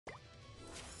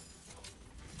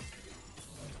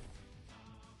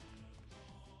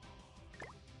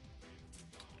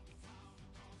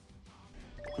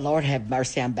Lord have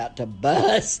mercy, I'm about to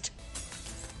bust.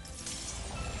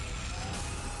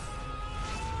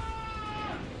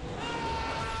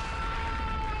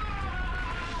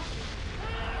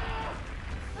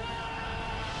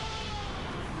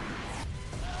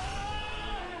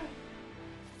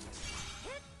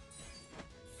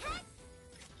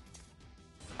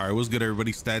 All right, what's good,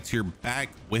 everybody? Stats here, back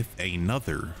with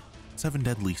another 7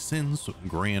 Deadly Sins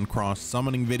Grand Cross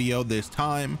summoning video. This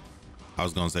time, I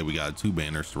was gonna say we got 2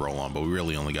 banners to roll on, but we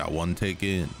really only got 1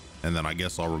 ticket, and then I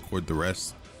guess I'll record the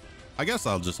rest. I guess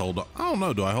I'll just hold on. I don't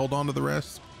know. Do I hold on to the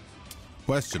rest?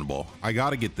 Questionable. I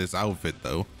gotta get this outfit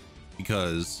though,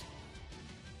 because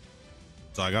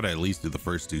so I gotta at least do the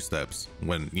first 2 steps.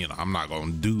 When, you know, I'm not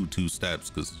gonna do 2 steps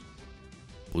because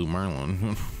Blue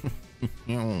Merlin,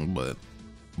 you know, but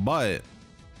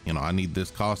you know, I need this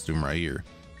costume right here,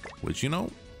 which, you know,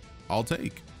 I'll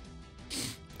take.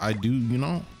 I do, you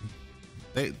know,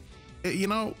 you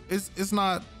know, it's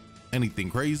not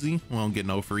anything crazy. We don't get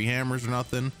no free hammers or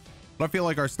nothing, but I feel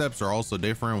like our steps are also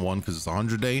different. One, because it's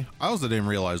 100 day. I also didn't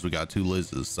realize we got 2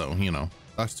 Lizzes, so you know,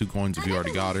 that's 2 coins if you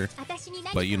already got her.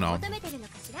 But you know,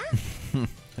 you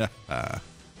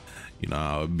know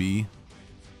how it be.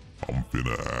 I'm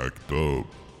finna act up.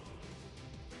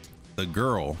 The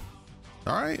girl,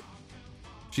 all right,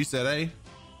 she said, hey,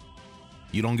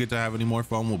 you don't get to have any more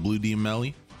fun with Blue D and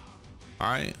Melly. All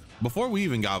right, before we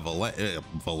even got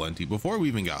Valenti, before we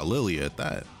even got Lilia at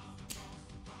that.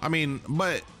 I mean,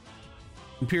 but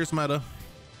Pierce meta,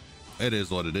 it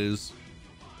is what it is.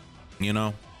 You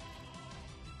know,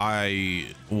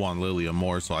 I want Lilia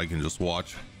more so I can just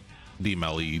watch D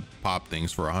Melly pop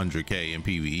things for 100k in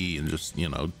PvE and just, you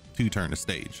know, 2 turn the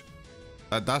stage.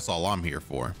 That's all I'm here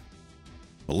for.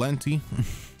 Valenti.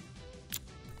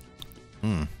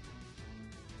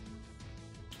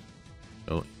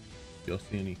 Y'all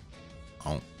see any?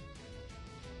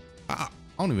 I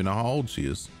don't even know how old she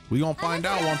is. We gonna find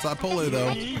out once I pull her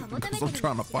though, because I'm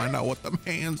trying to find out what them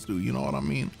hands do, you know what I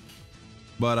mean?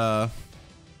 But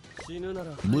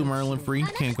Blue Merlin free,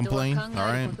 can't complain. All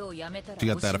right, you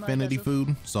got that affinity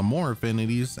food, some more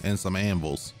affinities, and some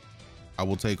anvils. I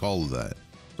will take all of that.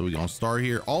 So we're gonna start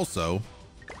here. Also,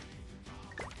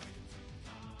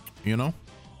 you know,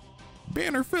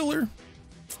 banner filler.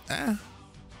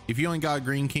 If you ain't got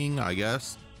Green King, I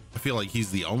guess. I feel like he's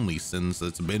the only Sins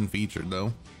that's been featured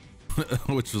though,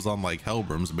 which was on like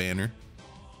Helbram's banner.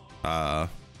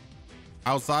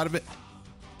 Outside of it,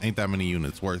 ain't that many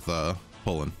units worth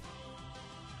pulling.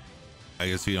 I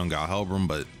guess you don't got Helbram,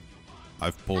 but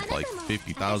I've pulled like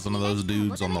 50,000 of those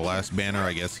dudes on the last banner.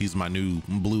 I guess he's my new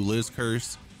Blue Liz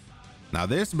curse. Now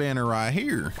this banner right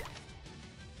here,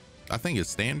 I think it's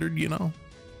standard, you know.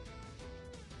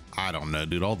 I don't know,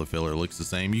 dude. All the filler looks the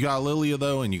same. You got Lilia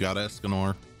though, and you got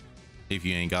Escanor. If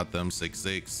you ain't got them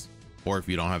 6/6, or if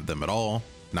you don't have them at all,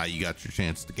 now you got your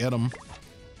chance to get them.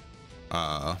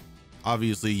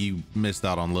 Obviously you missed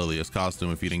out on Lilia's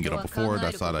costume if you didn't get it before.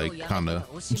 That's how I kind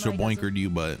of shaboinkered you,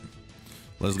 but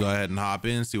let's go ahead and hop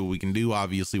in, see what we can do.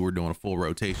 Obviously we're doing a full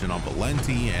rotation on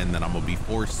Valenti, and then I'm gonna be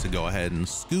forced to go ahead and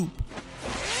scoop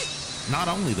not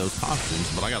only those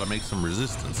costumes, but I gotta make some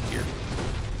resistance gear.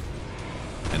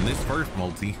 And this first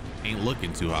multi ain't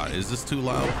looking too hot. Is this too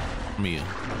loud? Let me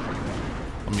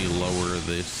lower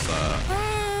this.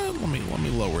 Let me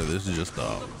lower this just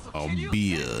a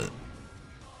bit.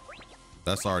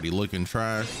 That's already looking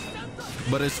trash,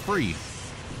 but it's free.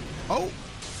 Oh,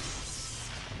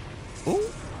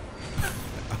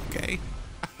 okay,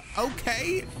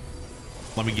 okay.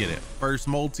 Let me get it. First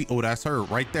multi. Oh, that's her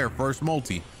right there. First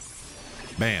multi.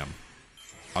 Bam.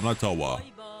 Anatowa.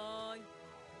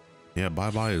 Yeah,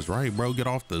 bye-bye is right, bro. Get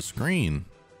off the screen.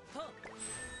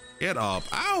 Get up.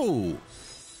 Ow.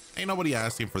 Ain't nobody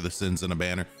asking for the Sins in a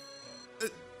banner.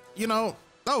 You know,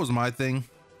 that was my thing.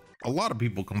 A lot of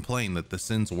people complain that the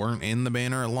Sins weren't in the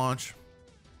banner at launch.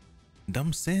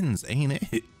 Dumb Sins, ain't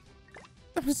it?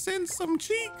 Them Sins some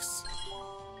cheeks.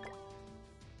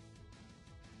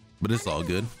 But it's all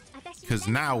good, because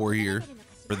now we're here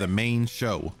for the main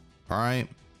show. All right,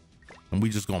 and we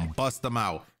just gonna bust them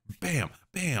out. Bam,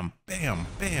 bam, bam,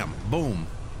 bam, boom.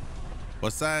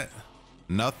 What's that?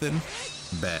 Nothing.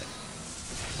 Bet.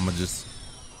 I'm gonna just,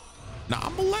 nah,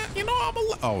 I'm gonna let, you know,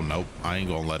 oh nope, I ain't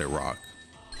gonna let it rock.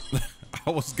 I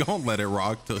was gonna let it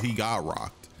rock till he got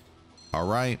rocked. All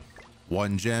right,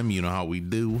 1 gem, you know how we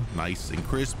do, nice and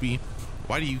crispy.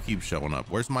 Why do you keep showing up?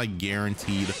 Where's my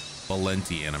guaranteed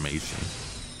Valenti animation?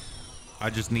 I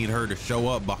just need her to show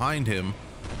up behind him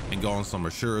and go on some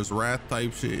Ashura's Wrath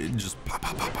type shit and just pop,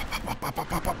 pop, pop, pop, pop, pop, pop,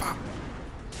 pop, pop, pop.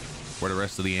 Where the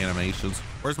rest of the animations?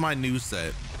 Where's my new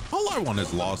set? All I want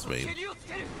is Lost Vein.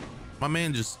 My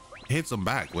man just hits him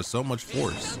back with so much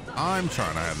force. I'm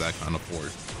trying to have that kind of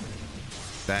force,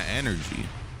 that energy.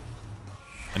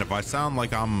 And if I sound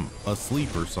like I'm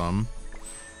asleep or something,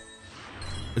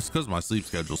 it's because my sleep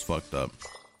schedule's fucked up.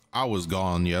 I was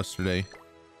gone yesterday.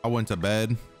 I went to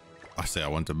bed.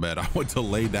 I went to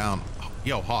lay down.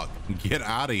 Yo, Hawk, get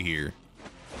out of here.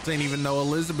 This ain't even no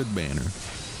Elizabeth banner.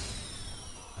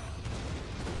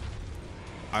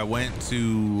 I went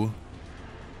to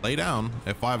lay down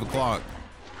at 5 o'clock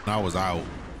and I was out.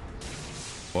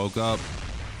 Woke up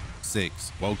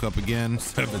 6, woke up again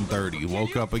 7:30,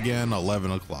 woke up again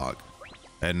 11 o'clock.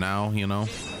 And now, you know,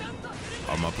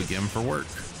 I'm up again for work.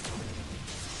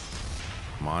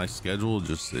 My schedule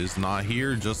just is not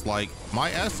here, just like my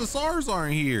SSRs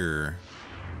aren't here.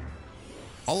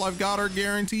 All I've got are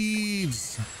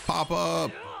guarantees. Pop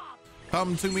up,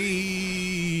 come to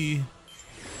me.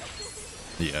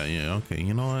 Yeah, okay,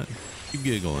 you know what? Keep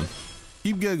giggling.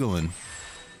 Keep giggling.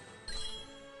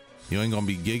 You ain't gonna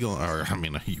be giggling, or I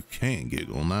mean, you can't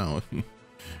giggle now.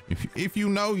 If you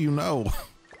know, you know.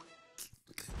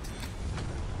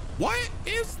 What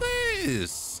is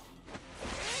this?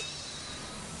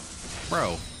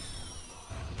 Bro,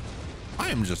 I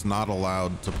am just not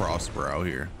allowed to prosper out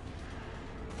here.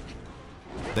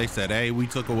 They said, hey, we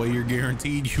took away your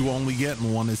guaranteed. You only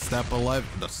getting one is step 11.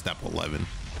 The step 11.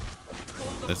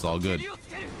 It's all good.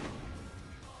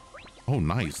 Oh,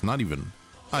 nice. Not even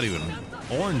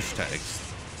orange text.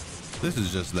 This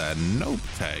is just that nope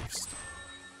text.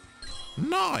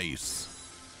 Nice.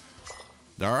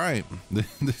 All right.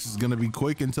 This is going to be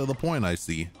quick and to the point, I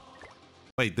see.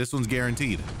 Wait, this one's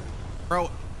guaranteed. Bro,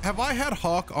 have I had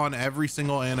Hawk on every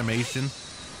single animation?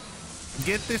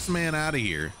 Get this man out of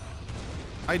here.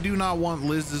 I do not want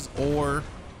Liz's or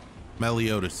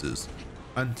Meliodas'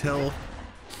 until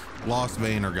Lost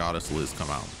Vein or Goddess Liz come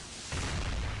out.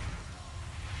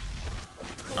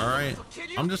 All right,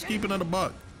 I'm just keeping it a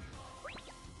buck.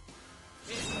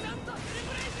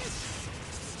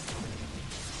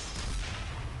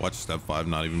 Watch step 5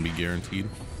 not even be guaranteed.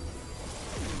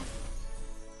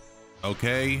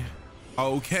 Okay.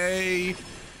 Okay.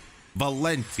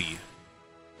 Valenti.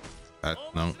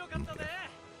 No. Okay.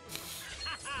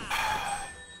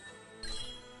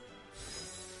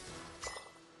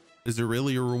 Is it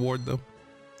really a reward though?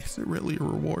 Is it really a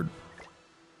reward?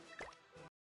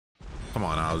 Come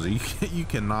on, Ozzy. You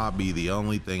cannot be the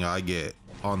only thing I get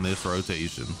on this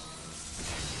rotation.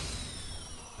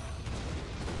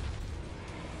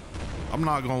 I'm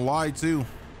not gonna lie too.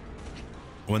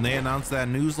 When they announced that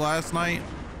news last night,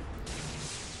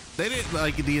 they didn't,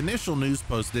 like, the initial news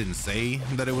post didn't say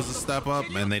that it was a step up,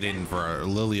 and they didn't for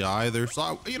Lilia either.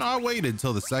 So I waited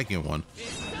till the second one.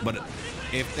 But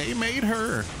if they made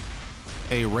her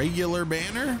a regular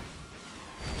banner,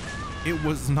 it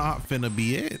was not finna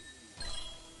be it.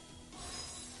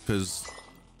 Because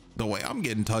the way I'm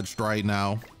getting touched right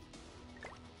now,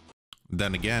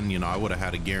 then again, I would have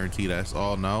had a guaranteed S.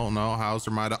 Oh no,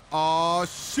 Hauser might have. Oh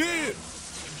shit.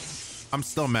 I'm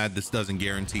still mad this doesn't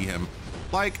guarantee him.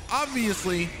 Like,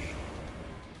 obviously,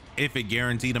 if it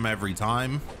guaranteed him every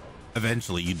time,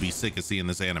 eventually you'd be sick of seeing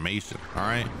this animation, all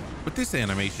right? But this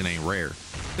animation ain't rare.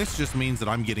 This just means that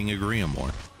I'm getting a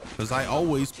Griamore, because I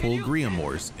always pull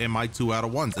Griamores in my 2 out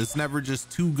of 1s. It's never just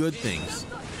 2 good things.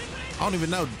 I don't even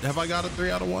know. Have I got a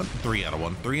 3 out of 1? 3 out of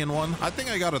 1. 3 in 1? I think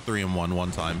I got a 3 in 1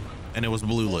 one time, and it was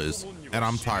Blue Liz, and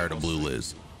I'm tired of Blue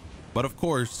Liz. But of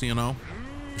course, she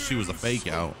was a fake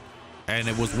out. And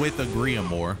it was with a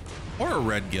Griamore or a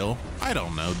Red Gill. I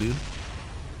don't know, dude.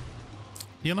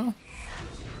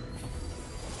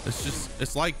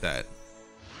 It's like that.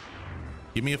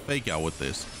 Give me a fake out with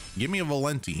this. Give me a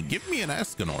Valenti. Give me an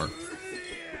Escanor.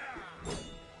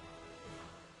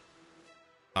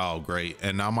 Oh, great.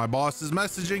 And now my boss is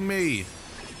messaging me.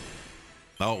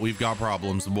 Oh, we've got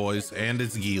problems, boys. And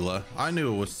it's Gila. I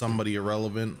knew it was somebody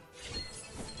irrelevant.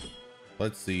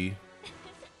 Let's see.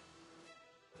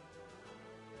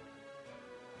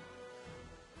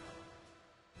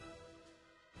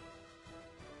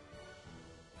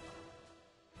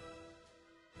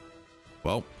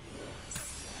 Well,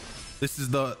 this is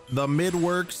the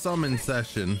mid-work summon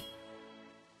session.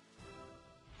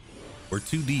 We're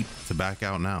too deep to back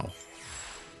out now.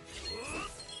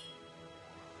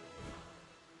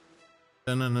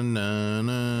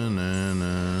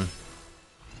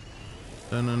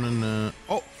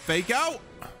 Oh, fake out.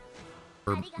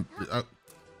 Or,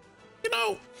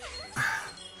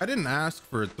 I didn't ask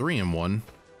for a 3 in 1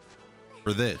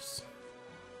 for this.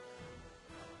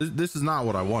 This is not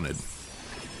what I wanted.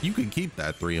 You can keep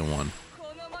that 3 in 1.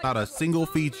 Not a single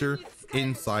feature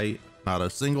in sight. Not a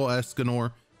single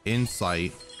Escanor in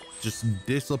sight. just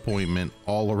disappointment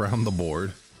all around the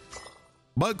board.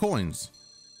 But coins,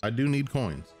 I do need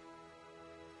coins.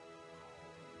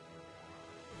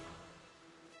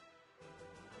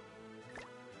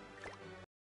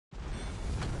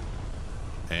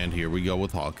 And here we go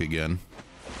with Hawk again.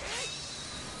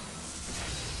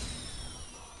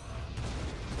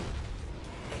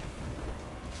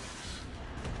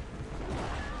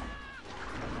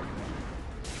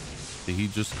 Did he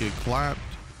just get clapped?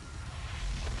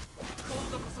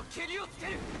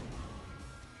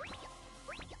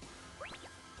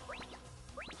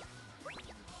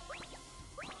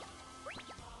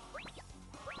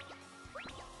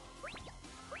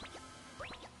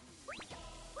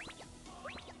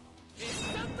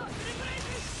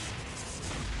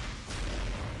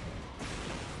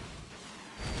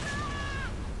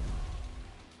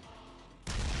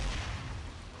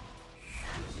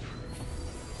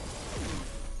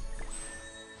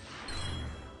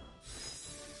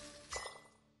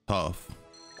 Tough.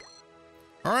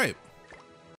 All right.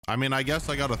 I mean, I guess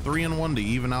I got a 3-1 to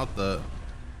even out the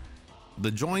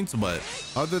joints, but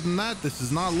other than that, this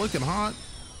is not looking hot.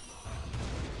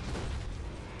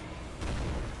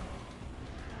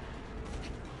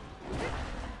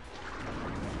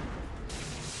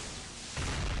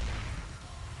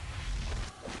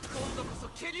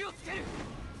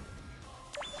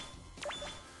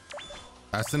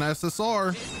 That's an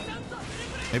SSR.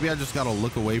 Maybe I just gotta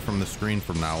look away from the screen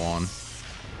from now on.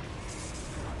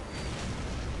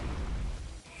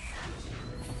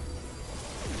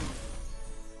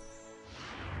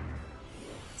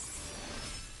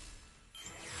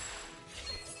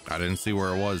 I didn't see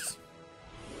where it was.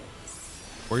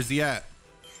 Where's he at?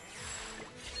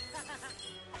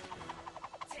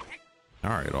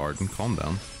 All right, Arden, calm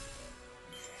down.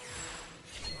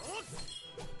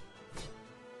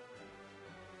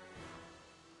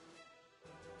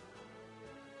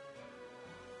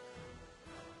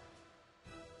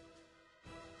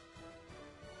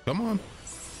 Come on.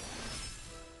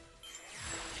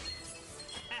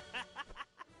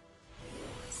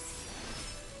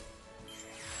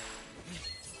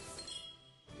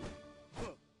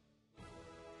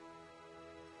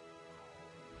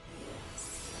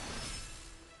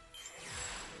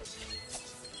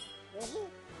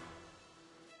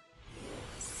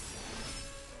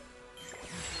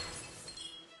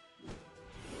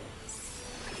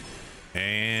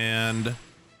 And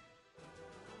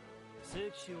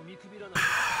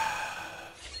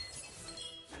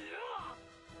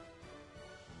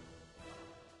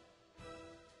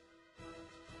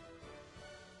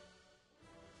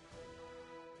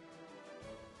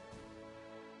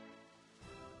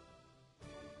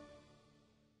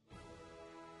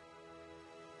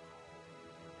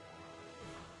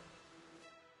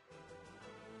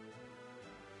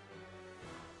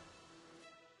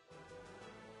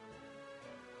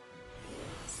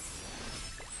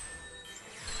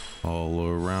all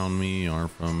around me are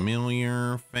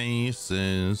familiar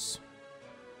faces.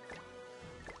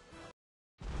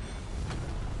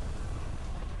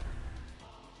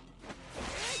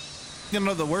 You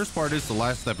know, the worst part is the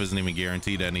last step isn't even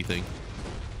guaranteed anything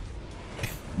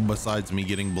besides me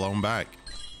getting blown back.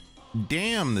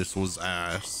 Damn, this was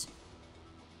ass.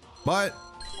 But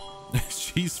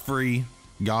she's free.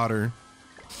 Got her.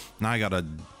 Now I gotta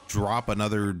drop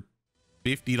another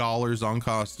 $50 on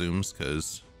costumes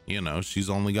because, you know, she's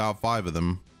only got 5 of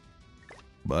them.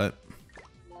 But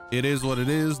it is what it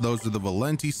is. Those are the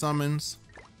Valenti summons.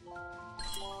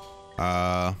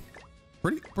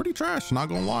 Pretty trash, not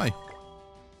gonna lie.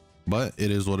 But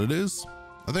it is what it is.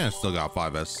 I think I still got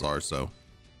 5 SSRs, so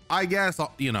I guess,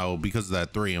 you know, because of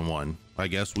that 3-1, I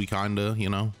guess we kind of, you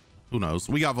know, who knows?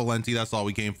 We got Valenti. That's all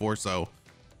we came for. So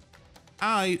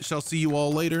I shall see you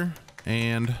all later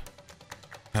and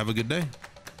have a good day.